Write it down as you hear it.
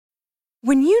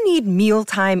When you need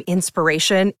mealtime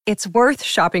inspiration, it's worth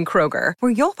shopping Kroger,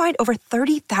 where you'll find over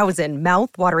 30,000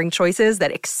 mouth-watering choices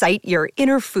that excite your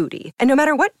inner foodie. And no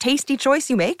matter what tasty choice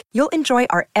you make, you'll enjoy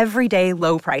our everyday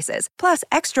low prices, plus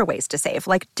extra ways to save,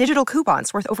 like digital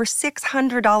coupons worth over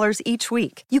 $600 each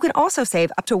week. You can also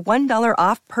save up to $1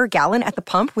 off per gallon at the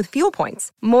pump with fuel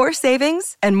points. More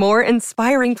savings and more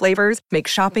inspiring flavors make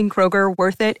shopping Kroger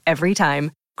worth it every time.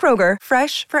 Kroger,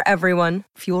 fresh for everyone.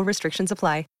 Fuel restrictions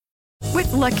apply.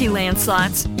 With Lucky Land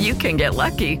Slots, you can get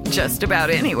lucky just about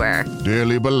anywhere.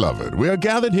 Dearly beloved, we are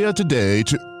gathered here today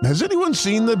to... Has anyone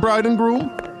seen the bride and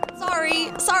groom?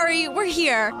 Sorry, we're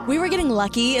here. We were getting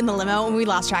lucky in the limo and we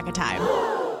lost track of time.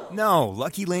 No,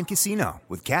 Lucky Land Casino,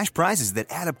 with cash prizes that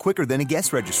add up quicker than a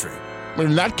guest registry.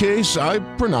 In that case, I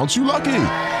pronounce you lucky.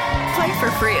 Play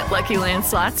for free at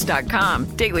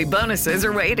LuckyLandSlots.com. Daily bonuses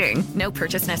are waiting. No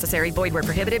purchase necessary. Void where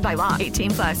prohibited by law.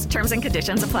 18+. Terms and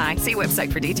conditions apply. See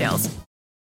website for details.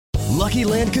 Lucky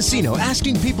Land Casino,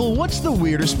 asking people, what's the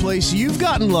weirdest place you've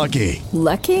gotten lucky?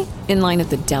 Lucky? In line at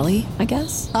the deli, I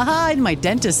guess? Aha, in my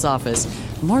dentist's office.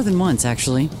 More than once,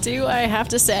 actually. Do I have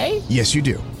to say? Yes, you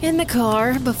do. In the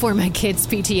car before my kids'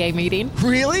 PTA meeting.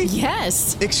 Really?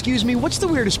 Yes. Excuse me, what's the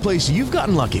weirdest place you've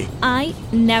gotten lucky? I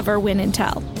never win and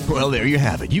tell. Well, there you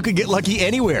have it. You can get lucky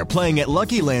anywhere, playing at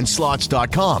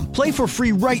LuckyLandSlots.com. Play for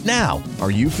free right now. Are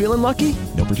you feeling lucky?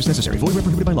 No purchase necessary. Void where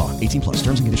prohibited by law. 18+.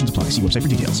 Terms and conditions apply. See website for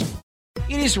details.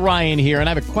 It is Ryan here, and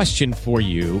I have a question for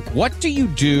you. What do you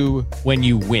do when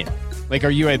you win? Like, are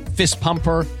you a fist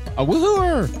pumper, a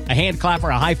woohooer, a hand clapper,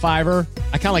 a high fiver?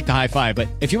 I kind of like the high five, but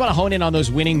if you want to hone in on those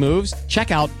winning moves,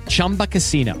 check out Chumba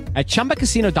Casino. At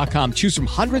ChumbaCasino.com, choose from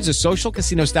hundreds of social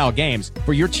casino-style games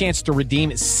for your chance to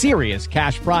redeem serious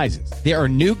cash prizes. There are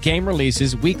new game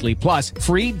releases weekly, plus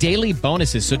free daily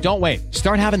bonuses, so don't wait.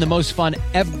 Start having the most fun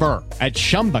ever at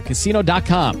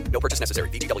ChumbaCasino.com. No purchase necessary.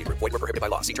 VGW. Void where prohibited by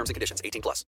law. See terms and conditions. 18+.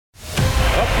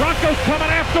 The Broncos coming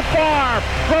after Barr.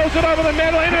 Throws it over the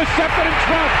middle. Intercepted in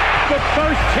front. The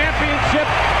first championship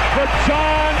for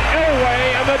John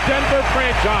Elway and the Denver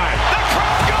franchise. The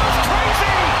crowd goes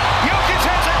crazy. Jokic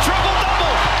has a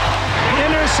triple-double.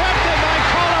 Intercepted by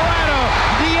Colorado.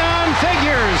 Dion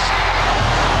Figures.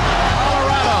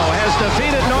 Colorado has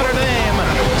defeated Notre Dame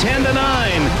 10-9.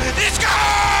 It's gone!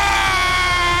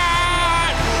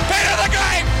 Into the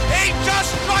game. He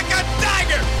just struck a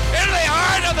dagger into the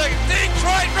heart of the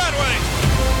Detroit Red Wings.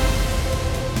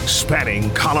 Spanning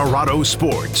Colorado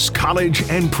sports, college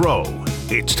and pro.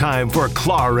 It's time for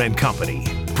Clar & Company.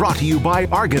 Brought to you by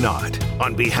Argonaut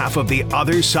on behalf of the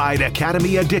Other Side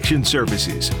Academy Addiction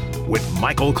Services with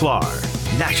Michael Clar.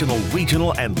 National,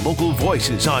 regional, and local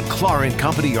voices on Clar &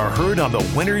 Company are heard on the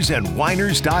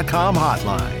winnersandwhiners.com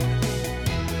hotline.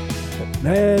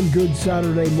 And good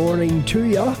Saturday morning to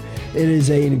you. It is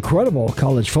an incredible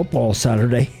college football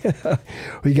Saturday.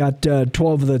 We got 12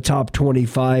 of the top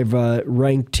 25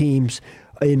 ranked teams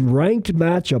in ranked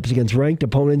matchups against ranked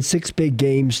opponents. 6 big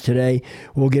games today.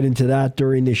 We'll get into that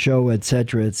during the show,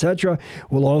 etc., etc.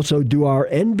 We'll also do our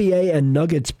NBA and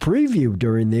Nuggets preview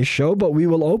during this show, but we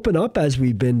will open up, as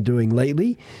we've been doing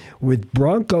lately, with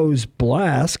Broncos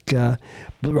Blast.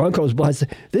 Broncos Blast.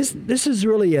 This is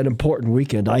really an important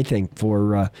weekend, I think,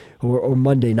 for or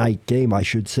Monday night game, I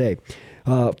should say,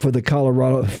 for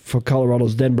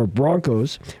Colorado's Denver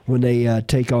Broncos when they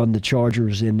take on the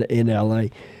Chargers in LA.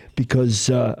 Because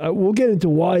we'll get into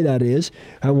why that is,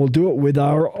 and we'll do it with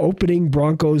our opening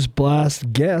Broncos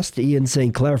Blast guest, Ian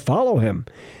St. Clair. Follow him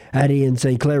at Ian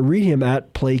St. Clair. Read him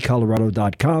at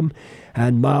playcolorado.com.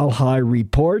 And Mile High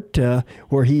Report,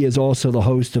 where he is also the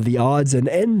host of the Odds and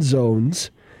End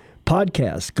Zones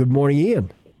podcast. Good morning,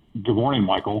 Ian. Good morning,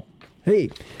 Michael. Hey,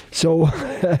 so,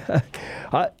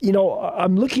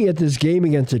 I'm looking at this game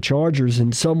against the Chargers.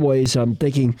 In some ways, I'm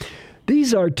thinking,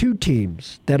 these are two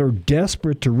teams that are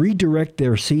desperate to redirect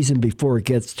their season before it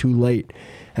gets too late.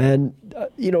 And,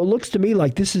 it looks to me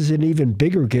like this is an even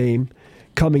bigger game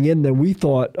coming in than we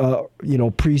thought,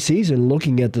 preseason,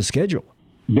 looking at the schedule.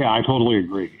 Yeah, I totally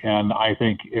agree. And I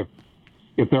think if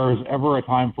there is ever a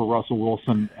time for Russell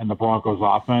Wilson and the Broncos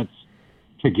offense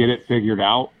to get it figured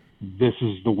out, this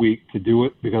is the week to do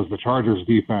it, because the Chargers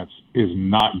defense is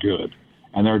not good.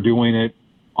 And they're doing it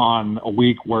on a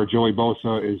week where Joey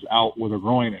Bosa is out with a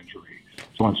groin injury.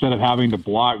 So instead of having to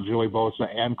block Joey Bosa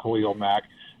and Khalil Mack,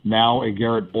 now a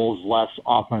Garrett Bowles-less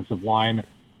offensive line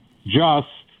just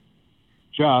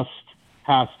has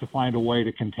to find a way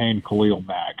to contain Khalil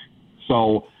Mack.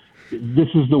 So this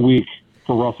is the week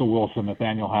for Russell Wilson,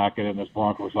 Nathaniel Hackett, and this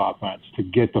Broncos offense to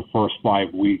get the first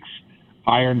 5 weeks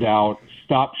ironed out,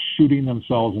 stop shooting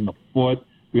themselves in the foot,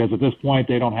 because at this point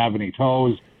they don't have any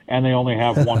toes, and they only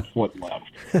have 1 foot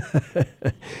left.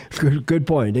 Good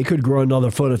point. They could grow another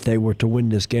foot if they were to win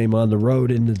this game on the road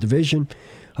in the division.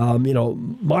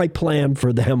 My plan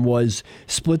for them was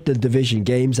split the division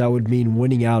games. That would mean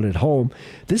winning out at home.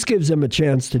 This gives them a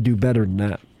chance to do better than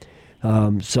that.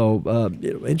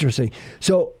 Interesting.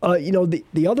 So,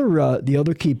 the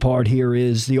other key part here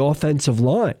is the offensive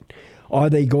line. Are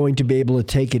they going to be able to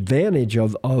take advantage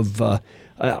of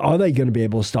are they going to be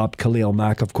able to stop Khalil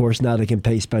Mack? Of course, now they can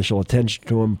pay special attention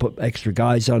to him, put extra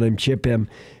guys on him, chip him,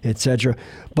 etc.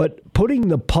 But putting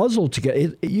the puzzle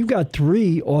together, you've got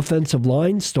 3 offensive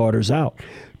line starters out.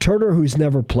 Turner, who's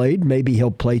never played, maybe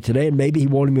he'll play today, and maybe he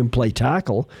won't even play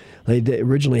tackle. They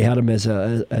originally had him as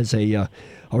a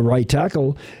right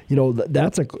tackle.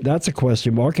 That's a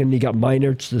question mark. And you got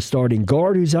Meinertz, the starting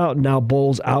guard, who's out, and now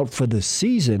Bowles out for the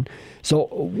season.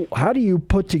 So how do you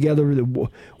put together,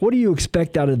 what do you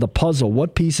expect out of the puzzle?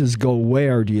 What pieces go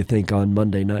where, do you think, on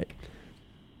Monday night?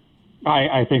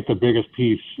 I think the biggest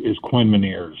piece is Quinn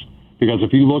Meinerz, because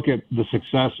if you look at the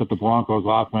success that the Broncos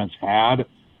offense had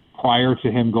prior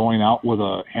to him going out with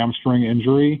a hamstring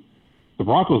injury, the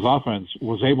Broncos offense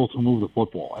was able to move the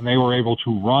football, and they were able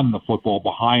to run the football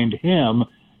behind him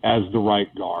as the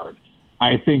right guard.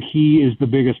 I think he is the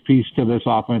biggest piece to this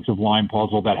offensive line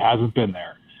puzzle that hasn't been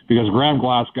there, because Graham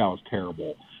Glasgow is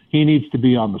terrible. He needs to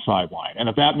be on the sideline. And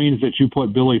if that means that you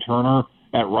put Billy Turner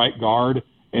at right guard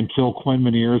until Quinn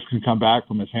Meinerz can come back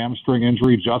from his hamstring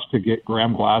injury just to get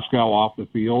Graham Glasgow off the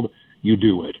field, you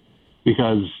do it.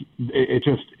 Because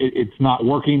it's not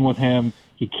working with him.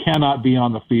 He cannot be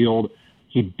on the field.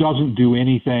 He doesn't do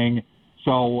anything.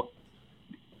 So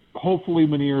hopefully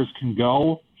Meinerz can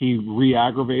go. He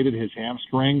re-aggravated his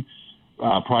hamstring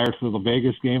prior to the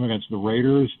Vegas game against the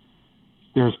Raiders.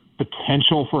 There's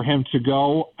potential for him to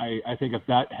go. I think if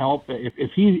that helps,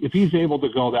 if he's able to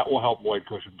go, that will help Lloyd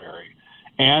Cushenberry.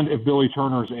 And if Billy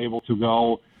Turner is able to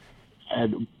go,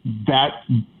 and that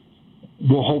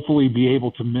will hopefully be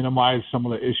able to minimize some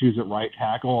of the issues at right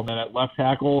tackle. And then at left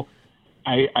tackle,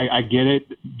 I get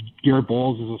it. Garrett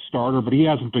Bowles is a starter, but he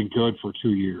hasn't been good for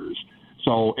 2 years.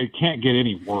 So it can't get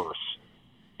any worse.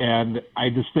 And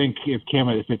I just think if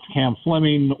it's Cam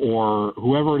Fleming or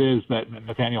whoever it is that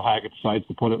Nathaniel Hackett decides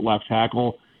to put at left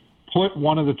tackle, put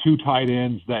one of the 2 tight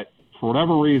ends that, for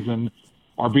whatever reason,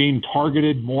 are being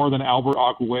targeted more than Albert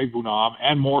Okwuegbunam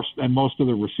and most of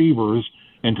the receivers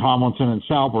in Tomlinson and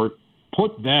Salbert.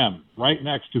 Put them right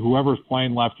next to whoever's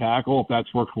playing left tackle, if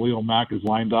that's where Khalil Mack is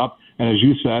lined up. And as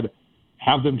you said,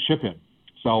 have them chip him.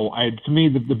 So to me,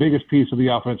 the biggest piece of the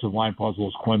offensive line puzzle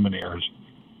is Quinn Meinerz.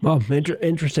 Well,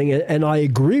 interesting. And I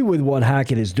agree with what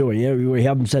Hackett is doing. We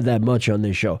haven't said that much on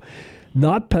this show.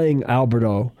 Not playing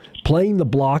Alberto, playing the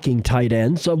blocking tight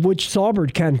ends, of which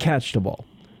Salbert can catch the ball.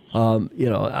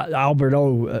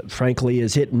 Alberto, frankly,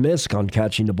 is hit and miss on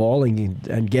catching the ball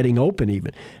and getting open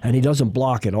even, and he doesn't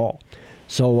block at all.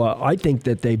 So I think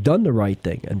that they've done the right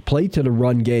thing and played to the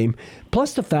run game,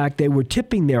 plus the fact they were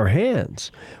tipping their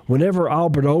hands. Whenever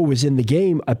Alberto was in the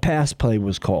game, a pass play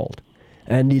was called.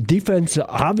 And the defense,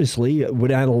 obviously,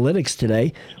 with analytics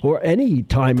today, or any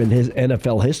time in his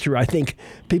NFL history, I think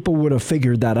people would have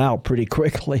figured that out pretty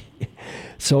quickly.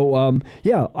 So,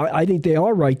 I think they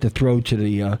are right to throw to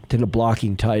the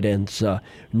blocking tight ends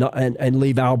and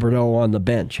leave Alberto on the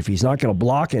bench. If he's not going to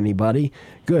block anybody,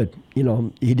 good.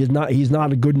 He's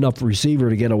not a good enough receiver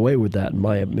to get away with that,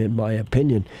 in my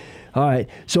opinion. All right,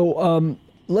 so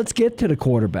let's get to the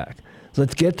quarterback.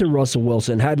 Let's get to Russell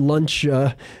Wilson. Had lunch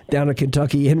down at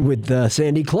Kentucky Inn with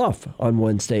Sandy Clough on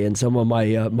Wednesday, and some of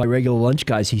my regular lunch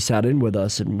guys. He sat in with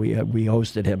us, and we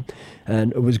hosted him,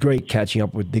 and it was great catching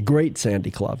up with the great Sandy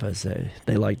Clough, as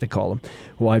they like to call him,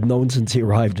 who I've known since he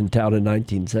arrived in town in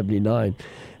 1979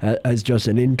 as just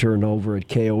an intern over at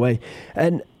KOA,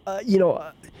 and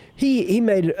he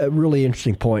made a really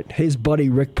interesting point. His buddy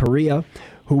Rick Perea,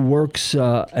 who works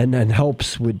and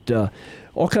helps with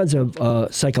all kinds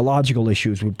of psychological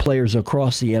issues with players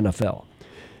across the NFL,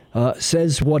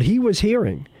 says what he was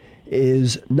hearing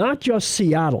is not just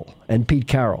Seattle and Pete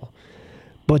Carroll,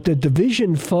 but the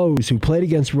division foes who played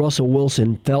against Russell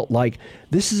Wilson felt like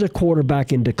this is a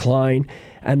quarterback in decline,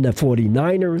 and the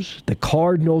 49ers, the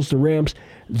Cardinals, the Rams,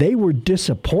 they were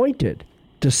disappointed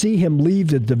to see him leave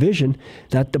the division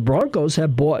that the Broncos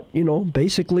have bought,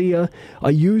 basically a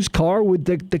used car with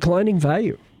declining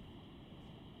value.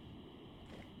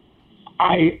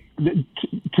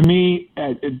 To me,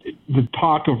 the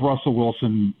talk of Russell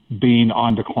Wilson being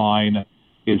on decline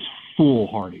is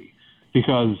foolhardy,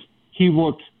 because he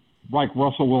looked like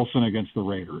Russell Wilson against the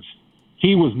Raiders.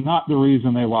 He was not the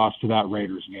reason they lost to that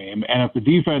Raiders game. And if the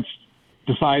defense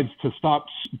decides to stop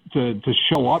to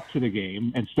show up to the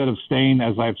game instead of staying,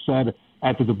 as I've said,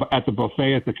 at the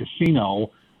buffet at the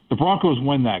casino, the Broncos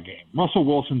win that game. Russell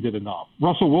Wilson did enough.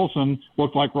 Russell Wilson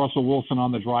looked like Russell Wilson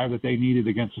on the drive that they needed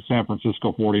against the San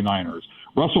Francisco 49ers.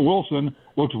 Russell Wilson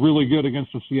looked really good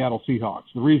against the Seattle Seahawks.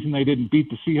 The reason they didn't beat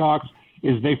the Seahawks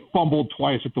is they fumbled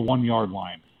twice at the 1-yard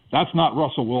line. That's not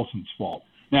Russell Wilson's fault.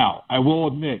 Now, I will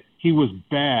admit, he was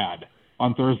bad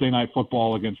on Thursday Night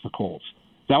Football against the Colts.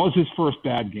 That was his first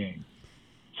bad game.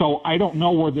 So I don't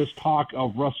know where this talk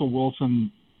of Russell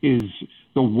Wilson is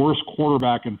the worst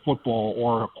quarterback in football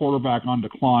or a quarterback on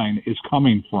decline is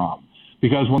coming from.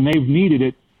 Because when they've needed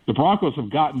it, the Broncos have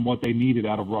gotten what they needed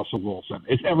out of Russell Wilson.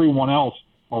 It's everyone else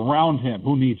around him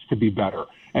who needs to be better.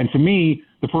 And to me,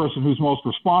 the person who's most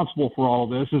responsible for all of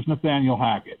this is Nathaniel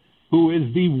Hackett, who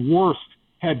is the worst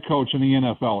head coach in the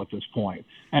NFL at this point.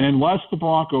 And unless the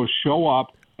Broncos show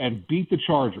up and beat the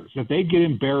Chargers, if they get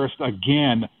embarrassed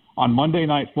again on Monday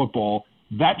Night Football,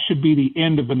 that should be the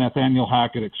end of the Nathaniel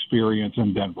Hackett experience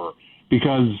in Denver.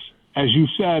 Because, as you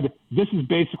said, this is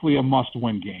basically a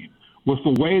must-win game. With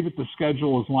the way that the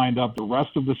schedule is lined up the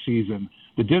rest of the season,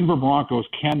 the Denver Broncos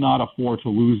cannot afford to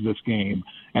lose this game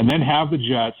and then have the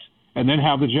Jets and then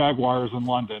have the Jaguars in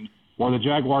London, where the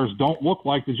Jaguars don't look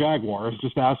like the Jaguars.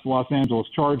 Just ask the Los Angeles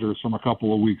Chargers from a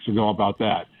couple of weeks ago about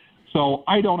that. So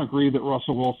I don't agree that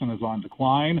Russell Wilson is on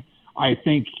decline. I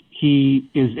think he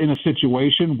is in a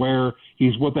situation where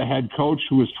he's with a head coach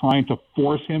who is trying to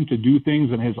force him to do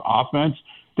things in his offense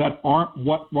that aren't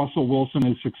what Russell Wilson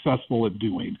is successful at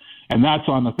doing. And that's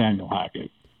on Nathaniel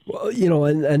Hackett. Well, you know,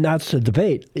 and that's the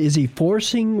debate. Is he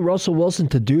forcing Russell Wilson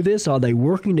to do this? Are they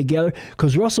working together?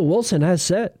 Because Russell Wilson has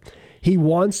said he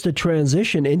wants to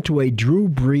transition into a Drew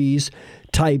Brees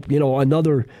type, you know,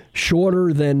 another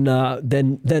shorter than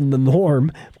the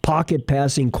norm pocket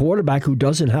passing quarterback who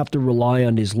doesn't have to rely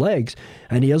on his legs,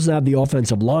 and he doesn't have the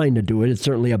offensive line to do it. It's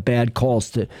certainly a bad call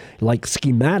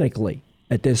schematically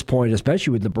at this point,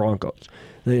 especially with the Broncos.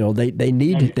 You know, they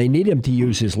need him to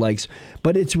use his legs,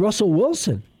 but it's Russell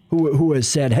Wilson who has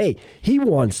said, hey, he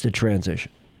wants to transition.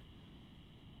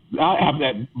 I have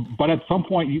that, but at some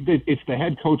point, it's the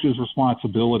head coach's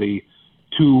responsibility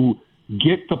to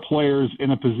get the players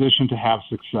in a position to have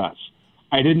success.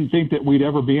 I didn't think that we'd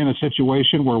ever be in a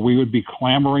situation where we would be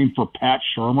clamoring for Pat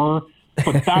Shurmur,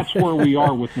 but that's where we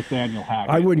are with Nathaniel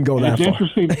Hackett. I wouldn't go that far.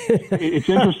 It's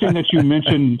interesting that you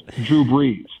mentioned Drew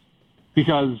Brees,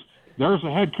 because there's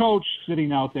a head coach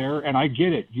sitting out there, and I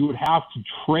get it. You would have to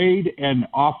trade and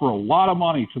offer a lot of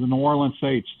money to the New Orleans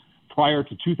Saints prior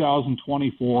to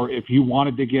 2024 if you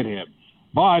wanted to get him.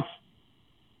 But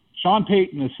Sean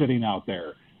Payton is sitting out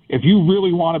there. If you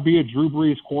really want to be a Drew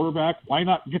Brees quarterback, why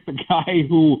not get the guy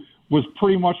who was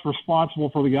pretty much responsible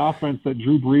for the offense that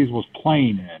Drew Brees was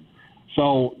playing in?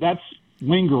 So that's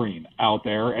lingering out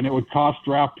there, and it would cost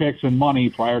draft picks and money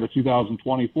prior to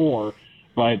 2024.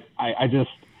 But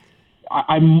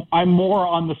I'm more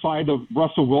on the side of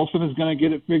Russell Wilson is going to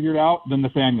get it figured out than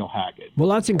Nathaniel Hackett. Well,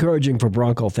 that's encouraging for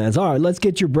Bronco fans. All right, let's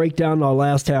get your breakdown in our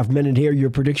last half minute here, your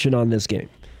prediction on this game.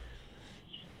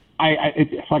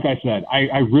 Like I said,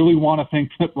 I really want to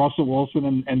think that Russell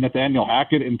Wilson and Nathaniel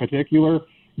Hackett in particular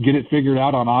get it figured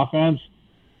out on offense.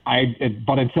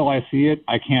 But until I see it,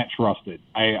 I can't trust it.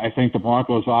 I think the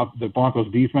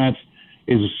Broncos defense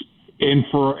is in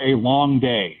for a long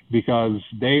day because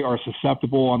they are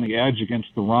susceptible on the edge against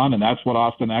the run, and that's what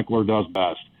Austin Eckler does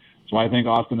best. So I think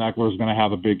Austin Eckler is going to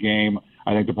have a big game.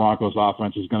 I think the Broncos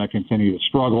offense is going to continue to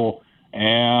struggle,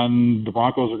 and the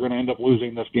Broncos are going to end up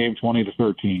losing this game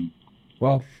 20-13.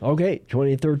 Well, okay,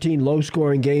 2013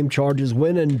 low-scoring game, Chargers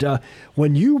win, and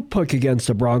when you pick against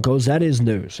the Broncos, that is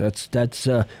news. That's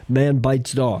man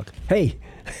bites dog. Hey,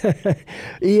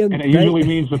 Ian. And it usually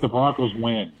means that the Broncos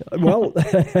win. Well,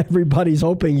 everybody's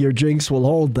hoping your jinx will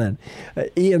hold then.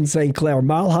 Ian St. Clair,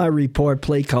 Mile High Report,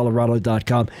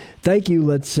 PlayColorado.com. Thank you.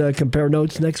 Let's compare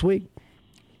notes next week.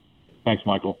 Thanks,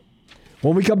 Michael.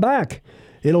 When we come back,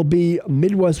 it'll be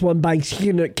Midwest One Bank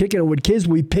Kicking It with Kids.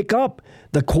 We pick up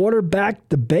the quarterback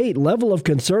debate, level of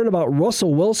concern about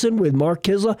Russell Wilson with Mark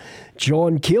Kisla.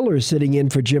 John Keeler sitting in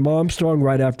for Jim Armstrong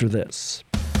right after this.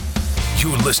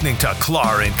 You're listening to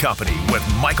Clar & Company with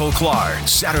Michael Clar,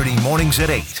 Saturday mornings at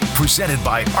 8, presented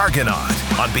by Argonaut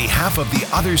on behalf of the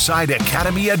Other Side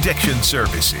Academy Addiction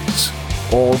Services.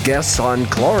 All guests on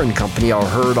Clar & Company are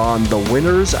heard on the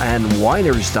Winners and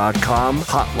Winers.com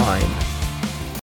hotline.